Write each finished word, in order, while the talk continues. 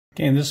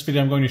Okay, in this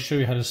video I'm going to show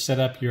you how to set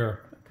up your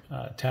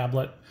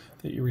tablet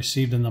that you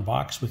received in the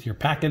box with your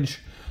package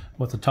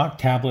with the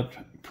TalkTablet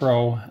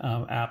Pro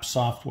app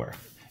software.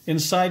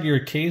 Inside your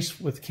case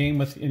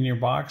came in your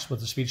box with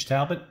the speech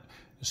tablet,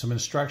 some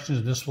instructions,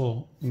 and this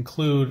will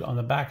include on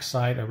the back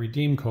side a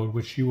redeem code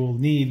which you will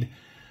need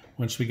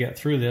once we get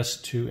through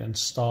this to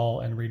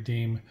install and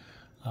redeem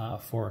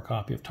for a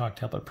copy of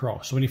TalkTablet Pro.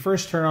 So when you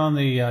first turn on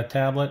the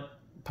tablet,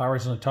 power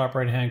is in the top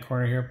right hand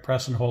corner here,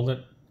 press and hold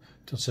it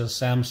till it says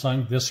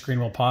Samsung. This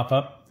screen will pop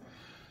up,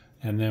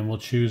 and then we'll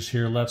choose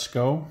here, let's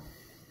go.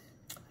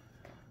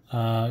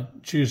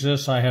 Choose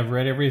this, I have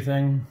read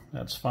everything,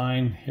 that's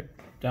fine. Hit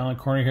down in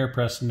the corner here,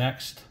 press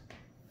next.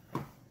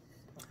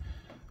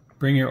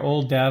 Bring your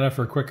old data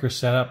for quicker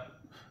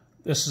setup.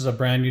 This is a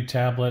brand new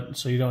tablet,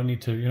 so you don't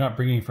need to, you're not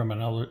bringing from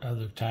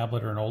another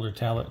tablet or an older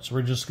tablet. So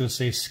we're just going to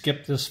say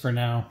skip this for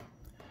now.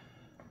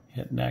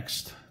 Hit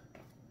next.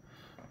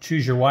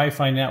 Choose your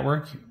Wi-Fi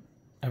network.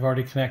 I've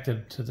already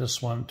connected to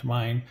this one, to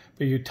mine,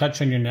 but you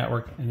touch on your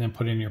network and then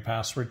put in your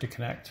password to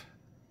connect.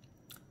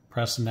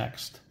 Press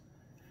next.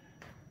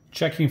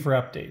 Checking for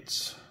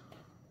updates.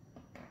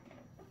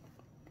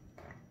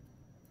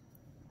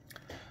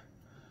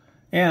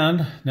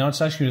 And now it's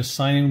asking you to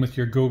sign in with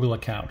your Google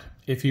account.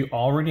 If you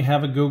already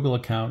have a Google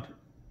account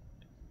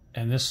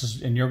and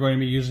you're going to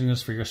be using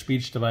this for your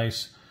speech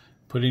device,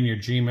 put in your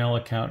Gmail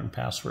account and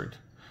password.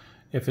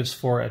 If it's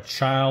for a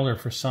child or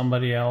for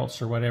somebody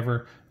else or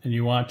whatever, and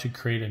you want to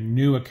create a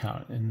new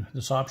account, and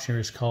this option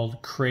here is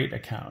called Create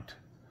Account.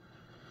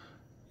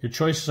 Your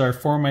choices are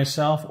for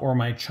myself or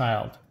my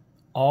child.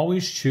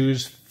 Always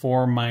choose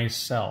for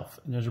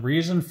myself. And there's a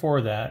reason for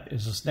that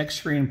is this next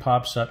screen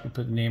pops up, you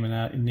put the name in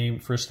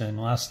that, first name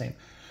and last name.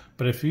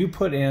 But if you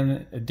put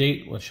in a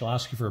date, which she'll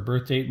ask you for a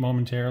birth date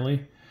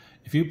momentarily,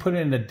 if you put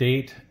in a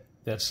date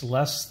that's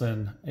less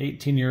than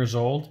 18 years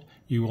old,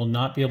 you will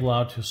not be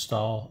allowed to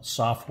install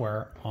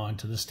software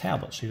onto this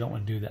tablet, so you don't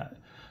want to do that.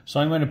 So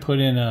I'm going to put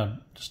in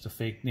just a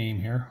fake name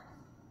here.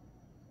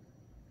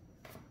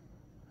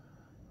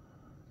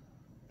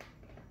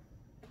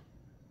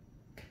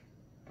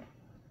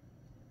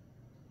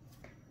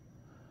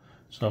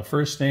 So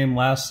first name,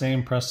 last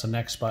name, press the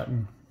next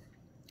button.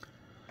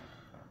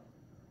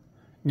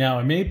 Now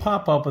it may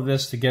pop up with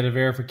this to get a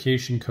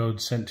verification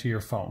code sent to your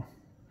phone.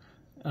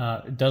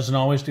 It doesn't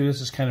always do this,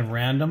 it's kind of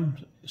random.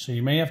 So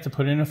you may have to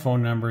put in a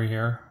phone number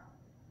here.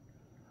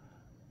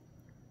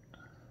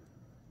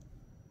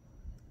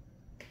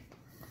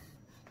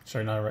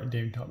 Sorry, not right,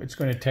 David. It's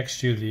going to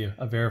text you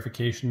a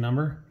verification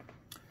number.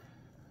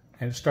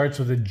 And it starts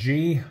with a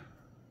G.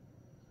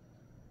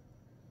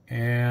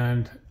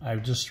 And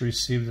I've just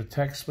received a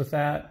text with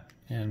that.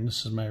 And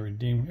this is my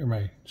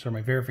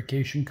my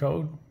verification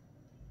code.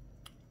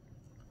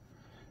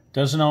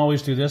 Doesn't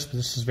always do this, but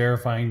this is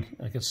verifying,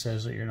 like it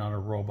says, that you're not a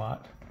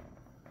robot.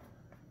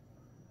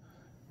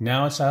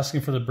 Now it's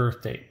asking for the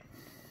birth date.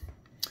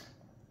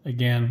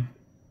 Again,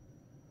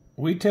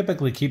 we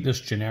typically keep this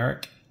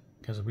generic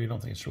because we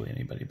don't think it's really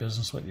anybody's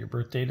business what your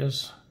birth date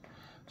is.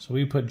 So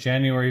we put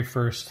January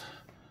 1st,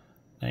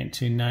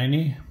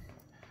 1990,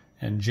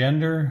 and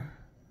gender,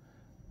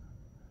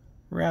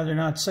 rather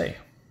not say.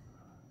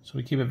 So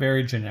we keep it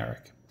very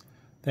generic.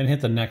 Then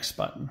hit the next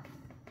button.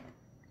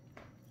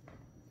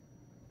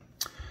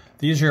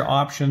 These are your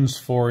options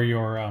for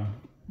your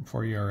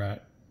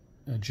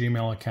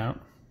Gmail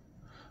account.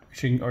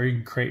 Or you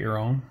can create your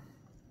own.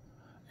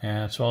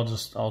 And so I'll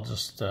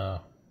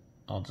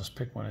just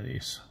pick one of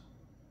these.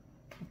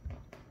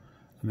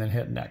 And then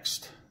hit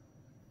next.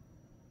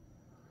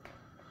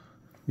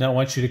 Now I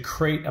want you to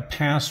create a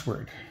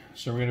password.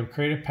 So we're going to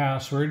create a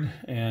password,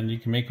 and you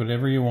can make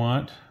whatever you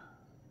want.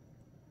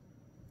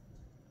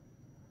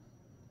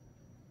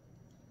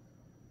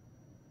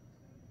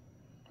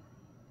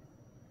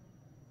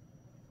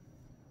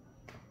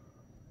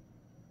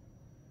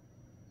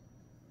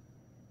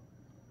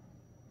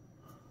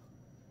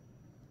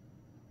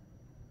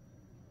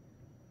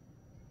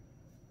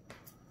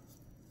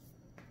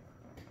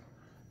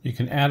 You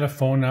can add a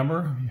phone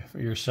number,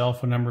 your cell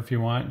phone number if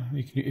you want.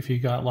 If you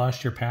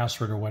lost your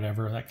password or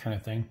whatever, that kind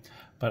of thing.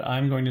 But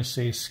I'm going to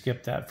say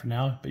skip that for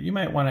now. But you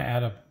might want to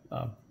add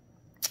a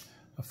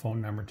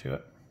phone number to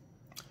it.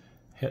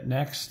 Hit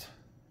next.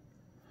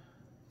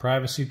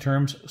 Privacy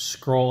terms,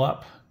 scroll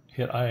up,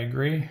 hit I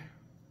agree.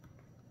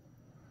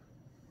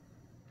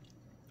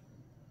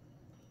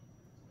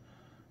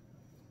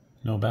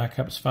 No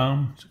backups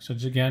found. So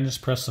again,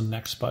 just press the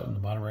next button in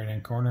the bottom right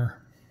hand corner.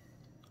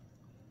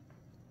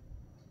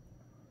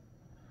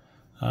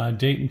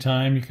 Date and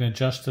time, you can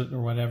adjust it or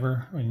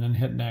whatever, and then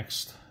hit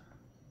next.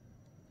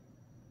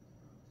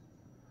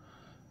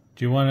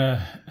 Do you want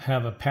to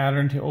have a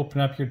pattern to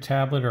open up your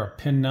tablet, or a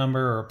PIN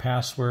number or a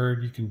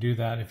password? You can do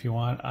that if you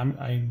want.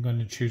 I'm going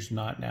to choose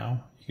not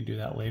now. You can do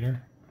that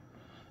later.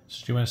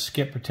 So do you want to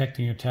skip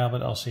protecting your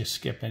tablet? I'll say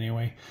skip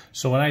anyway.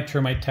 So when I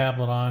turn my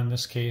tablet on, in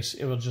this case,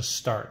 it will just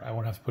start. I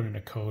won't have to put in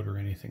a code or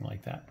anything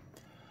like that.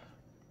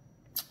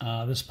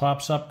 This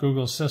pops up,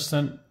 Google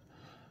Assistant.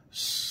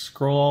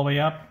 Scroll all the way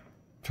up.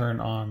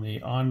 Turn on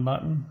the on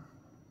button.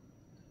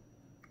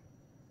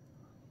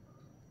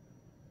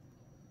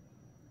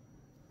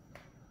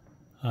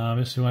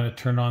 This we want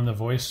to turn on the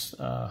voice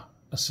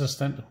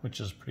assistant, which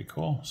is pretty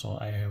cool. So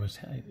I always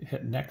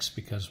hit next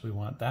because we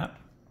want that.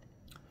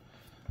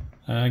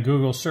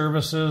 Google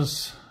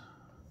services,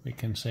 we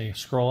can say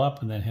scroll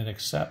up and then hit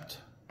accept.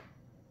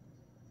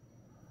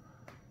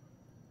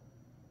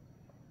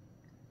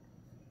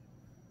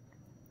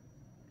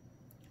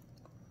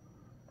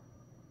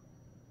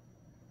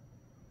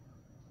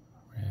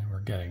 And we're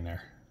getting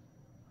there.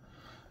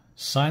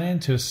 Sign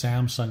into a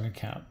Samsung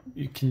account.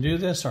 You can do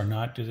this or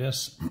not do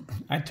this.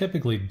 I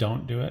typically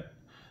don't do it,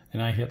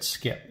 and I hit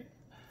skip.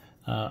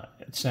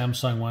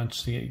 Samsung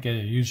wants to get a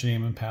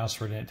username and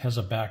password. It has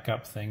a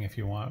backup thing if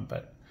you want,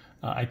 but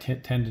I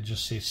tend to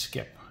just say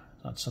skip.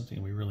 Not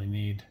something we really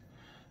need.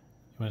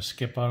 You want to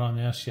skip out on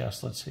this?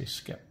 Yes, let's say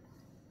skip.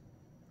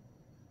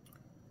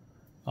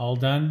 All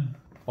done.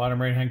 Bottom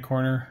right hand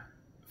corner,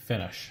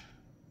 finish.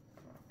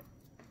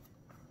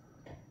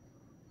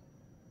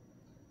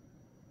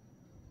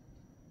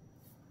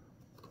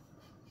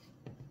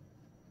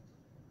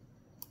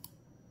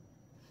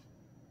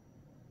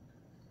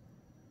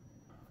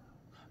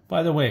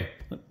 By the way,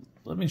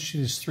 let me show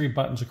you these 3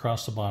 buttons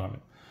across the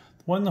bottom.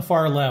 The one on the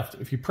far left,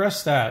 if you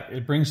press that,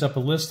 it brings up a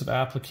list of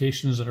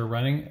applications that are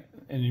running,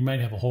 and you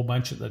might have a whole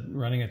bunch of them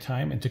running at a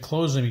time. And to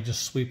close them, you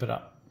just sweep it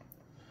up.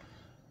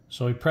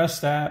 So we press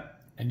that,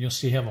 and you'll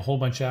see you have a whole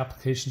bunch of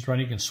applications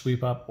running. You can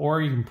sweep up,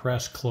 or you can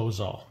press close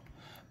all.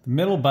 The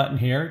middle button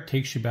here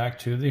takes you back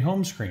to the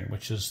home screen,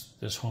 which is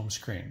this home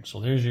screen.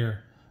 So there's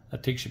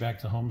that takes you back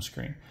to the home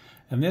screen.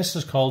 And this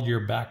is called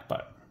your back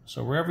button.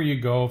 So wherever you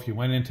go, if you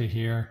went into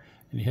here,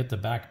 and you hit the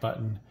back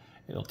button,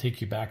 it'll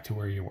take you back to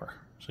where you were.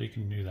 So you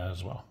can do that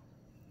as well.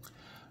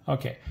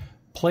 Okay,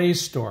 Play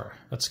Store.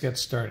 Let's get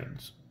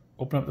started.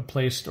 Open up the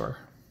Play Store.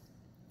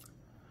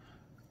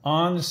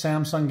 On the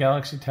Samsung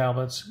Galaxy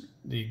tablets,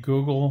 the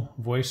Google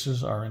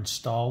Voices are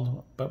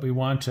installed, but we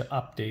want to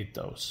update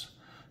those.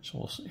 So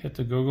we'll hit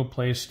the Google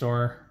Play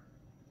Store.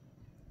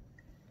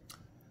 Do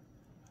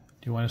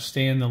you want to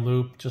stay in the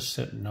loop? Just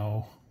hit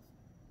no.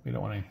 We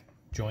don't want to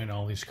join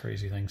all these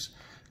crazy things.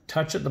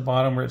 Touch at the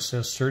bottom where it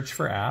says search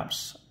for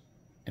apps,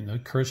 and the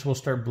cursor will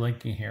start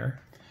blinking here.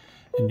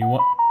 And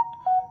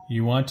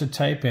you want to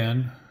type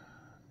in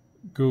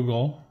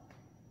Google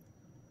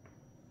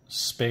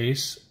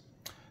space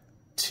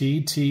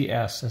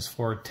TTS as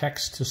for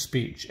text to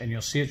speech, and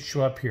you'll see it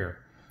show up here.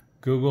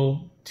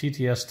 Google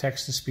TTS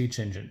text to speech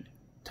engine.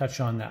 Touch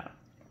on that.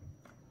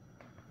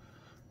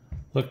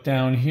 Look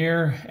down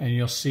here, and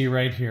you'll see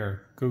right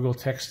here Google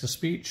text to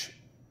speech.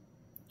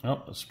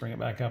 Oh, let's bring it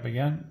back up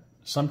again.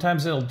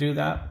 Sometimes it'll do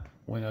that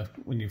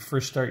when you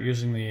first start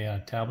using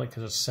the tablet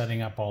because it's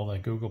setting up all the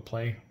Google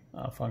Play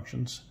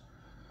functions.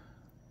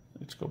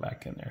 Let's go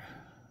back in there.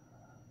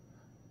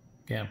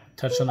 Again,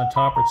 touch on the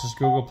top where it says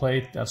Google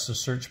Play. That's the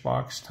search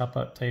box.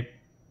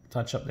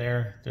 Touch up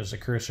there. There's a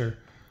cursor.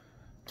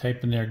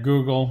 Type in there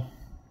Google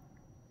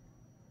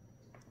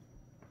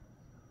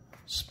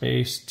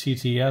space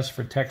TTS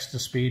for text to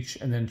speech,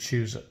 and then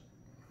choose it.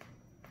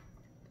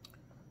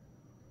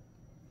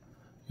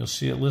 You'll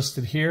see it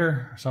listed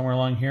here, somewhere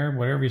along here,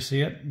 wherever you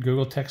see it,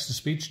 Google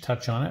Text-to-Speech,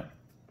 touch on it.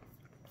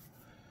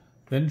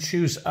 Then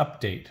choose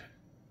Update.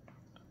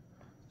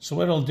 So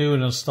what it'll do,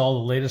 it'll install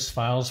the latest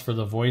files for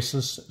the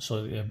voices,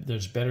 so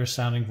there's better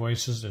sounding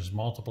voices, there's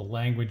multiple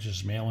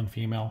languages, male and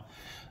female.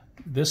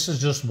 This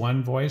is just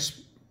one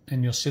voice,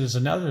 and you'll see there's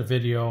another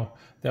video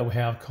that we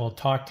have called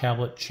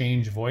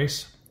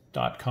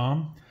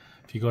TalkTabletChangeVoice.com.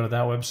 If you go to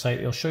that website,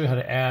 it'll show you how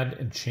to add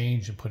and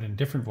change and put in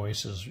different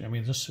voices. I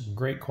mean, there's some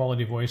great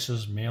quality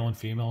voices, male and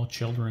female,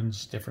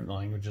 children's, different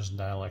languages and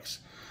dialects.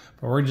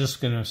 But we're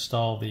just going to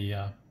install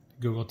the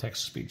Google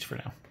Text-to-Speech for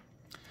now.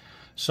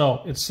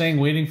 So it's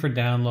saying waiting for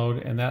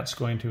download, and that's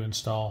going to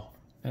install.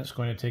 It's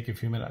going to take a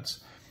few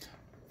minutes.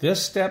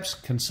 This steps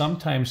can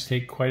sometimes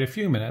take quite a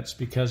few minutes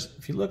because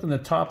if you look in the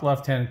top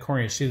left-hand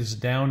corner, you see this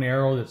down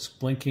arrow that's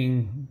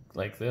blinking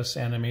like this,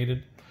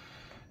 animated.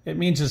 It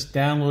means it's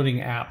downloading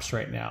apps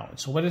right now.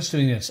 So what it's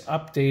doing is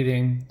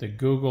updating the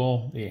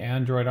Google, the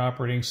Android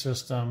operating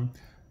system,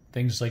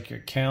 things like your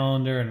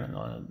calendar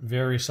and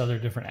various other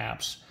different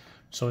apps.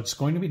 So it's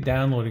going to be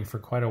downloading for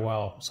quite a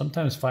while,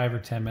 sometimes 5 or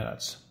 10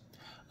 minutes.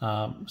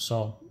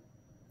 So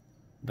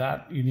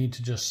that you need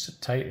to just sit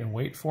tight and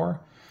wait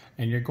for.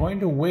 And you're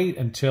going to wait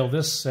until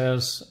this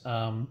says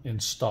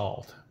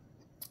installed.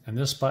 And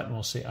this button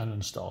will say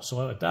uninstall.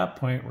 So at that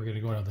point, we're going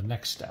to go to the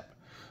next step.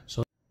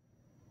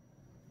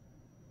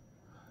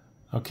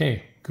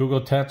 Okay, Google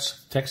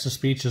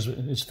Text-to-Speech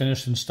is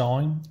finished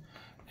installing,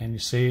 and you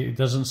see it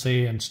doesn't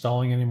say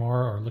installing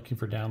anymore or looking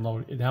for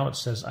download. Now it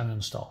says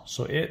uninstall.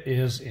 So it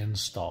is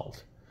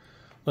installed.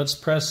 Let's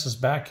press this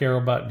back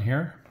arrow button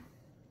here.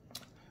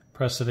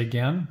 Press it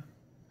again.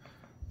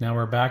 Now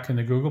we're back in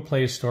the Google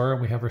Play Store.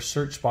 We have our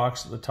search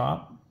box at the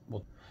top.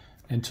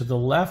 And to the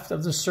left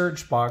of the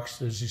search box,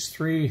 there's these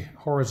 3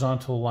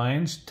 horizontal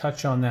lines.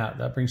 Touch on that.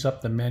 That brings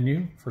up the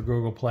menu for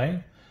Google Play.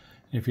 And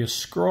if you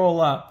scroll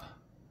up,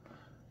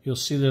 you'll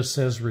see this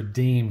says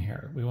redeem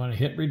here. We want to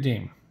hit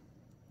redeem.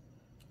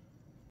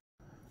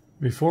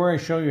 Before I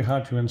show you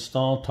how to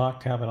install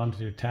TalkTablet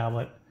onto your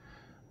tablet,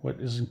 what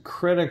is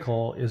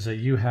critical is that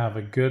you have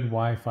a good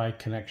Wi-Fi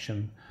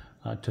connection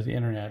to the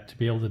internet to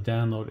be able to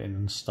download and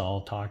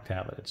install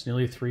TalkTablet. It's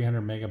nearly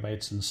 300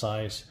 megabytes in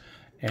size,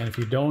 and if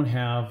you don't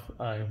have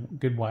a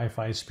good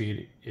Wi-Fi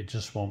speed, it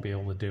just won't be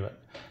able to do it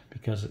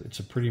because it's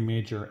a pretty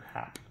major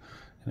app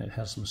and it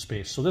has some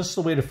space. So this is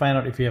the way to find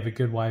out if you have a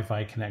good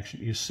Wi-Fi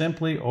connection. You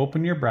simply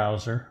open your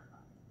browser,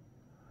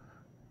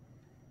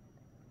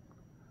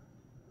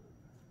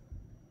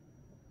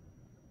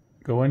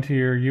 go into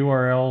your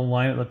URL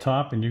line at the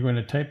top, and you're going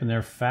to type in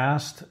there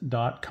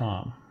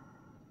fast.com.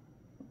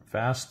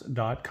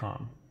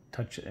 Fast.com.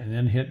 Touch it and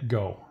then hit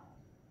go.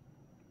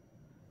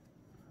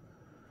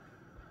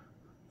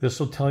 This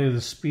will tell you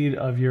the speed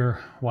of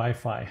your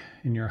Wi-Fi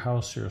in your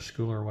house or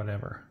school or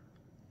whatever.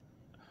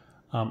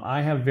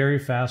 I have very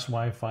fast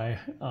Wi-Fi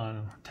on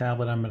a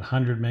tablet. I'm at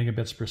 100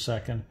 megabits per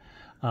second.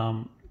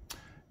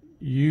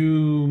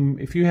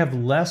 If you have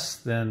less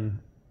than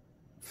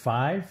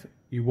 5,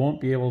 you won't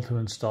be able to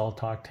install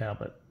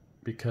TalkTablet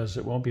because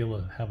it won't be able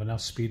to have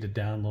enough speed to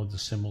download the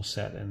symbol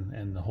set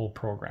and the whole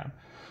program.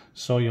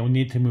 So you'll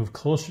need to move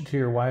closer to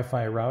your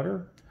Wi-Fi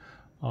router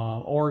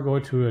or go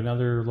to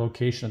another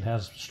location that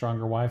has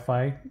stronger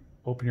Wi-Fi.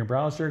 Open your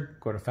browser,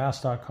 go to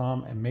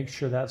fast.com, and make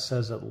sure that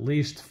says at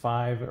least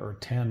 5 or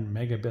 10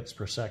 megabits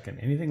per second.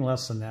 Anything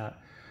less than that,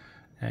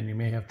 and you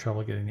may have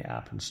trouble getting the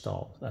app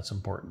installed. That's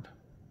important.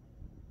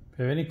 If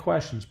you have any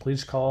questions,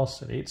 please call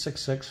us at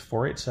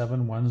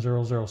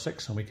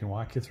 866-487-1006 and we can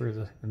walk you through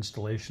the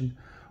installation,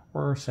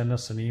 or send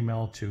us an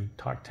email to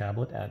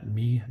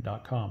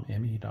talktablet@me.com,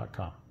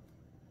 me.com.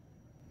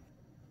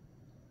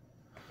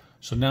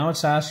 So now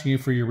it's asking you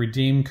for your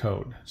redeem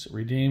code. So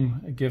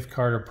redeem a gift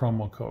card or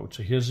promo code.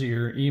 So here's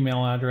your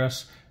email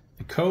address.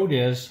 The code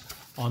is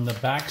on the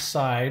back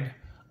side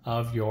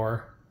of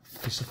your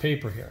piece of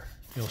paper here.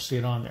 You'll see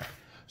it on there.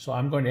 So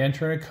I'm going to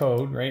enter a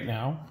code right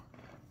now.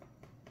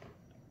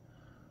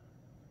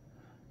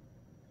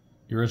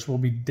 Yours will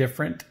be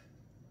different.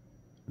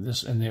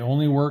 And they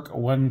only work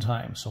one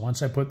time. So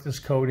once I put this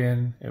code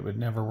in, it would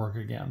never work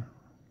again.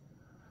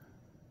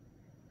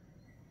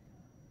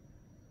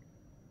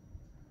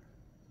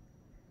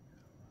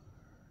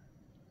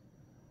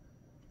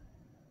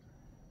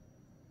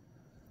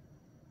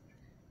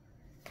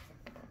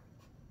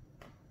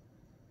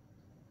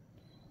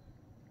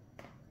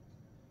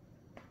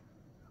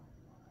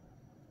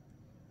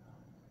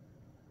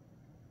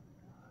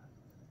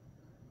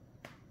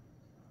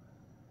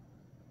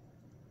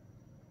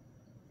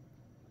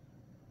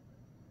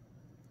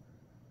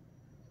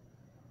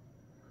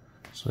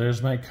 So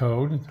there's my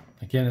code.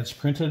 Again, it's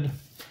printed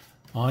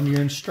on your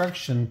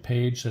instruction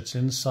page that's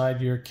inside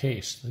your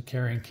case, the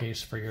carrying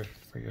case for your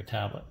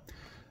tablet.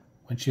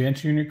 Once you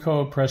enter in your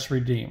code, press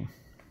redeem.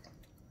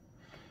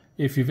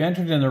 If you've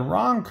entered in the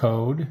wrong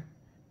code,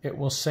 it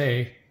will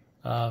say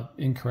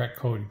incorrect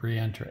code,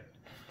 re-enter it.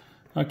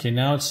 Okay,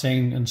 now it's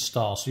saying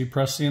install. So you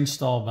press the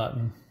install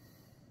button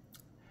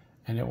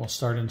and it will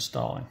start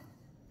installing.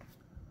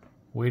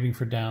 Waiting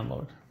for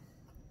download.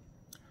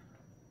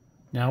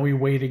 Now we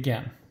wait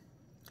again.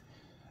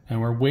 And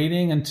we're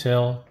waiting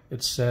until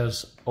it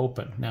says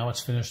open. Now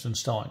it's finished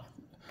installing.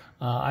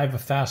 I have a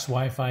fast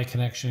Wi-Fi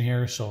connection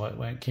here, so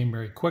it came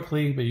very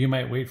quickly, but you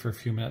might wait for a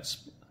few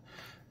minutes.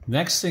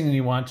 Next thing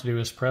you want to do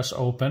is press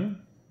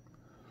open.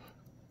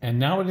 And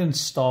now it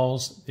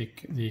installs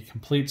the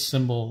complete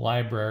symbol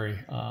library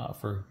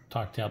for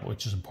TalkTablet,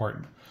 which is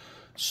important.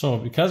 So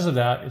because of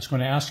that, it's going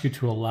to ask you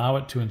to allow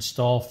it to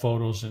install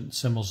photos and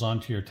symbols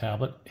onto your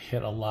tablet.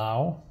 Hit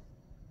allow.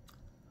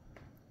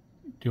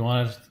 Do you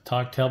want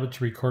TalkTablet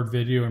to record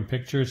video and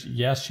pictures?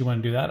 Yes, you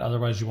want to do that.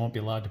 Otherwise, you won't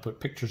be allowed to put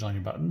pictures on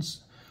your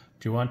buttons.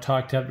 Do you want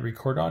TalkTablet to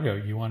record audio?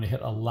 You want to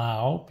hit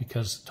allow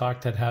because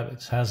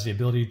TalkTablet has the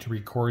ability to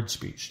record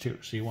speech too.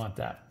 So you want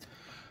that.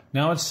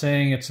 Now it's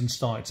saying it's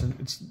installing.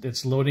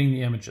 It's loading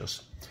the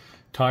images.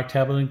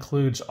 TalkTablet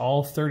includes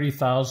all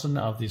 30,000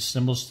 of these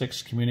symbol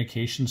sticks,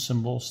 communication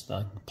symbols,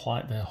 the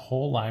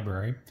whole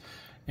library.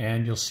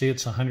 And you'll see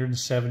it's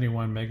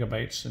 171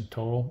 megabytes in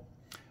total.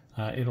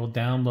 It'll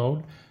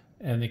download.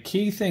 And the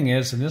key thing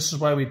is, and this is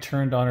why we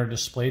turned on our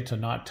display to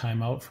not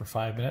time out for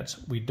 5 minutes,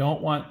 we don't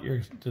want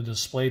the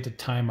display to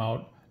time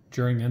out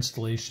during the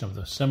installation of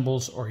the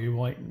symbols, or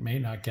you may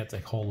not get the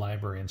whole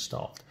library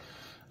installed.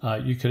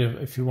 You could,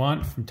 if you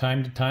want, from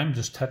time to time,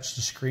 just touch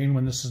the screen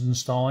when this is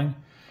installing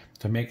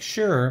to make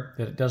sure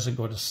that it doesn't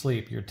go to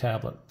sleep, your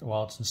tablet,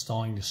 while it's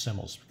installing the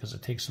symbols, because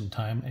it takes some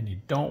time and you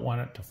don't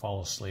want it to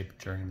fall asleep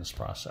during this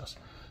process.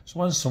 So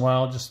once in a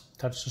while, just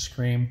touch the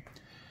screen.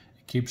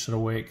 It keeps it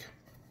awake.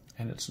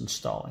 And it's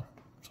installing.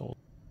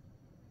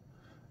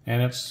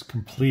 And it's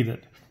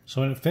completed. So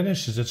when it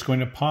finishes, it's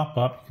going to pop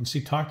up. You can see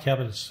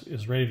TalkTablet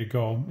is ready to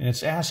go. And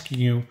it's asking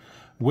you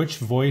which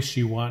voice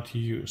you want to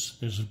use.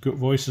 There's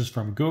voices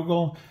from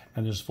Google,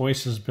 and there's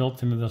voices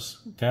built into this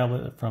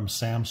tablet from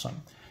Samsung.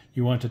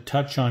 You want to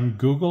touch on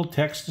Google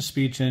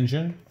Text-to-Speech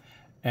Engine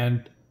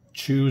and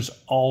choose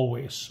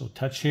Always. So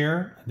touch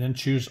here, and then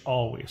choose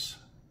Always.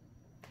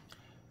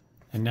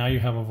 And now you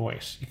have a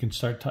voice. You can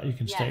start. You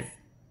can state.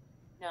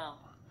 No.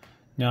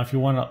 Now, if you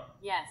want it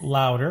Yes.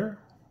 louder,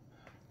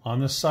 on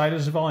the side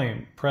is the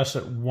volume. Press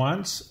it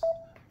once.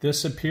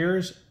 This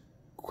appears.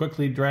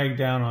 Quickly drag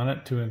down on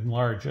it to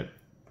enlarge it,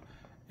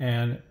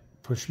 and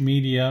push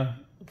media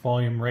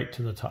volume right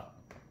to the top.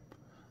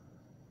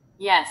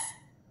 Yes.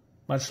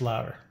 Much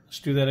louder. Let's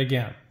do that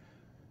again.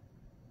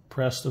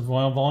 Press the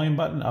volume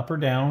button up or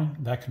down.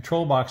 That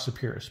control box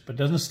appears, but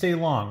doesn't stay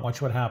long.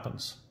 Watch what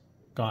happens.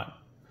 Gone.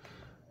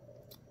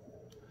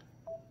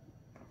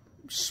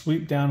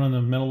 Sweep down on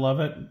the middle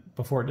of it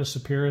before it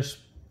disappears.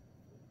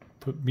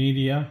 Put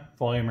media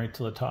volume right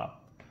to the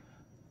top.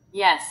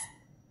 Yes.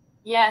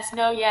 Yes,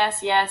 no,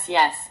 yes, yes,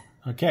 yes.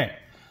 Okay,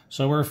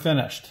 so we're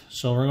finished.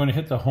 So we're going to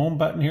hit the home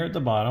button here at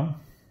the bottom.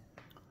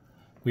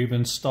 We've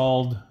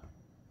installed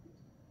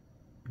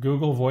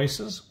Google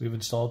Voices. We've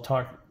installed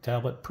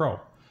TalkTablet Pro.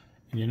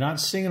 And you're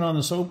not seeing it on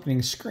this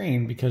opening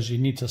screen because you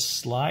need to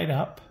slide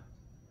up.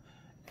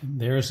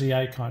 And there's the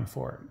icon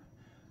for it.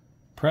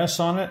 Press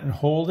on it and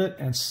hold it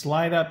and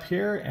slide up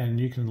here, and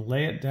you can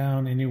lay it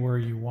down anywhere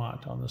you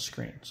want on the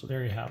screen. So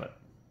there you have it.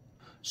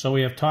 So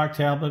we have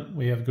TalkTablet,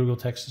 we have Google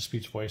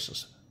Text-to-Speech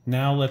Voices.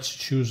 Now let's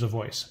choose a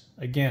voice.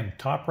 Again,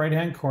 top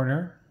right-hand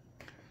corner,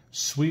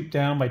 sweep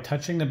down by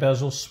touching the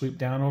bezel, sweep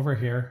down over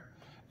here,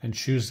 and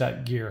choose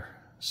that gear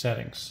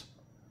settings.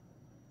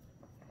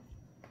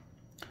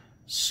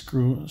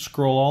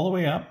 Scroll all the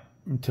way up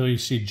until you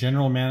see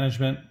General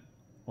Management,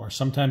 or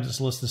sometimes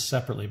it's listed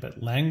separately,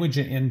 but Language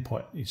and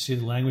Input. You see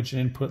the Language and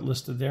Input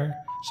listed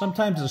there?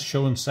 Sometimes it's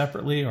shown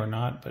separately or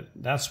not, but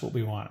that's what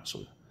we want.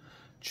 So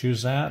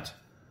choose that.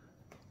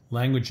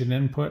 Language and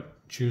Input,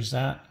 choose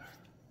that.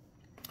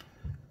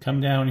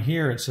 Come down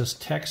here, it says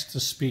Text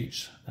to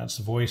Speech. That's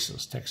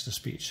Voices, Text to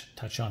Speech.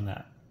 Touch on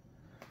that.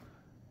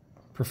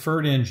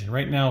 Preferred engine.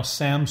 Right now,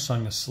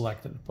 Samsung is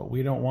selected, but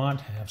we don't want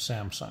to have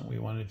Samsung. We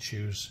want to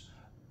choose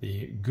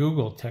the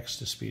Google Text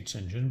to Speech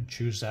engine.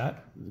 Choose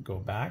that. Go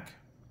back.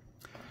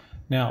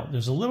 Now,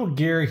 there's a little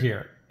gear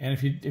here, and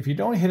if you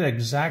don't hit it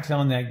exactly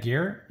on that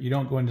gear, you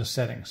don't go into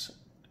settings.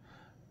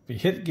 If you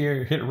hit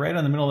gear, hit right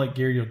on the middle of that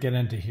gear, you'll get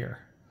into here.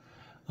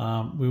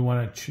 We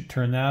want to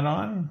turn that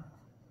on.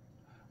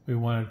 We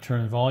want to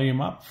turn the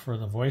volume up for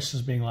the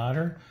voices being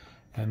louder.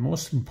 And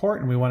most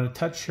important, we want to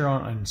touch here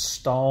on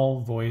Install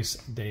Voice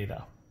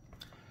Data.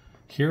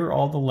 Here are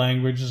all the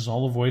languages,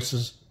 all the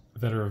voices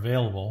that are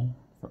available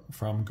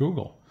from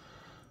Google.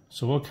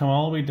 So we'll come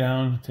all the way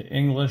down to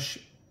English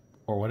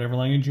or whatever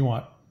language you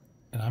want.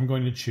 And I'm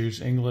going to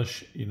choose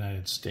English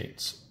United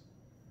States.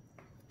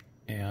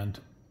 And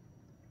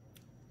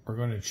we're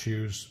going to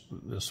choose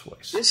this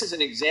voice. This is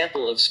an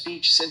example of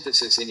speech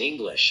synthesis in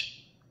English.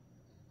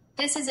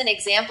 This is an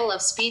example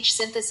of speech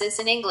synthesis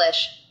in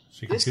English.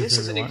 So This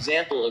is an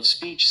example of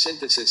speech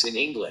synthesis in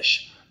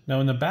English. Now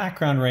in the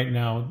background right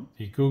now,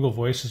 the Google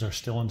Voices are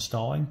still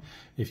installing.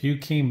 If you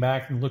came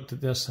back and looked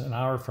at this an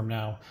hour from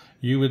now,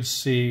 you would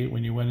see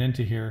when you went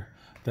into here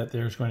that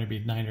there's going to be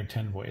 9 or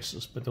 10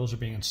 voices, but those are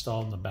being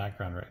installed in the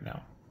background right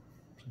now.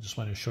 So just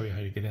wanted to show you how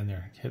you get in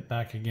there. Hit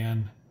back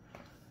again,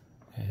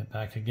 and hit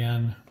back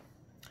again.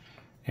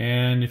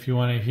 And if you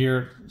want to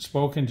hear it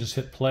spoken, just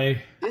hit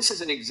play. This is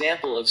an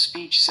example of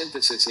speech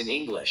synthesis in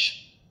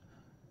English.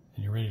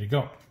 And you're ready to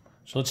go.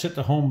 So let's hit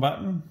the home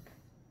button.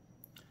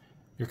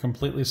 You're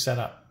completely set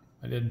up.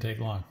 It didn't take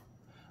long.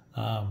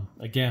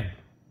 Again,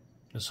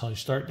 this is how you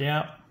start the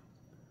app.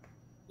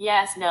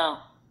 Yes, no.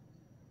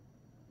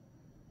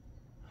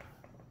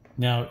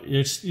 Now,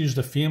 it's used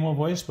a female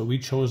voice, but we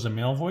chose a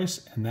male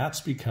voice, and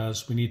that's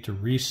because we need to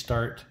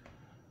restart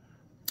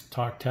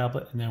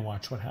TalkTablet and then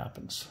watch what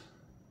happens.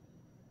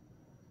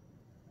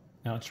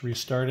 Now it's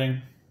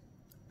restarting.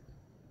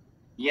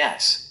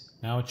 Yes.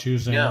 Now it's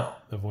using No.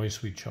 the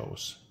voice we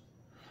chose.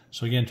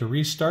 So again, to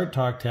restart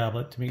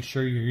TalkTablet, to make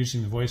sure you're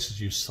using the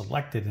voices you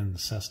selected in the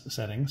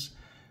settings,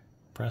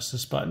 press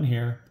this button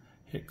here,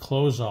 hit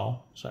close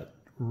all, so that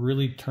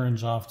really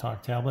turns off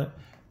TalkTablet.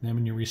 And then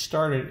when you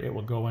restart it, it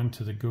will go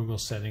into the Google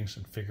settings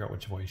and figure out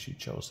which voice you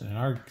chose. And in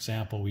our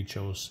example, we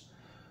chose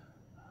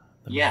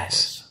the male Yes.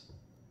 voice.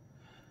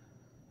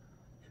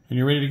 And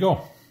you're ready to go.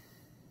 If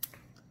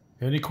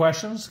you have any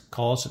questions,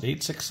 call us at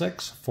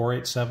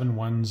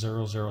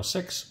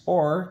 866-487-1006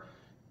 or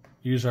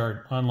use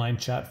our online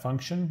chat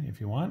function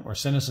if you want, or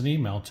send us an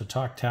email to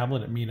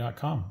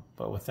talktablet@me.com.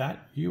 But with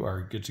that, you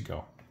are good to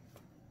go.